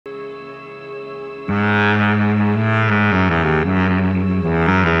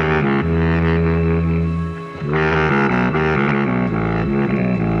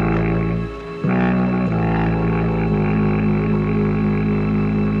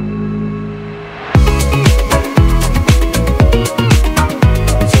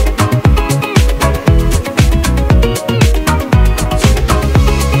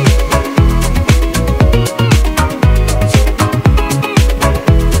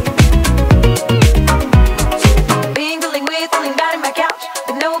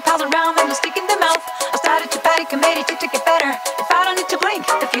Committee to get better. If I don't need to blink,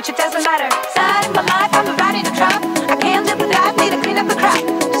 the future doesn't matter. Side in my life, I'm riding a trap. I can't live without, need to clean up the crap.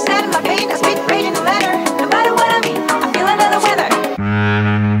 Just sad in my pain, I speak raging a letter. No matter what I mean, I'm feeling under the weather.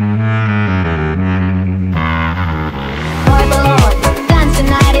 Boy, Lord, dance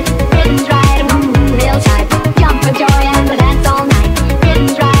tonight, it's rhythm's right, real tight. Jump for joy and we'll dance all night.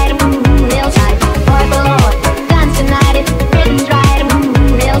 Rhythm's right, real tight. Boy, Lord, dance tonight, it's rhythm's right,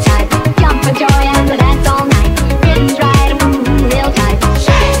 real tight. Jump for joy and we'll dance all night.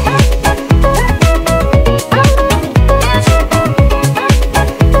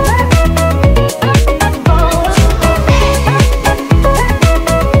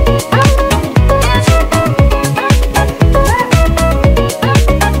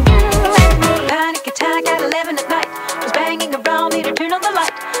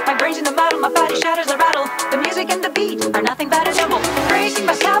 My body shatters the rattle. The music and the beat are nothing but a double. Praising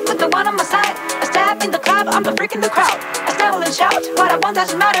myself with the one on my side. I step in the club, I'm the freak in the crowd. I stumble and shout, what I want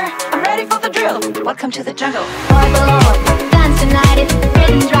doesn't matter. I'm ready for the drill. Welcome to the jungle. Boy, Lord.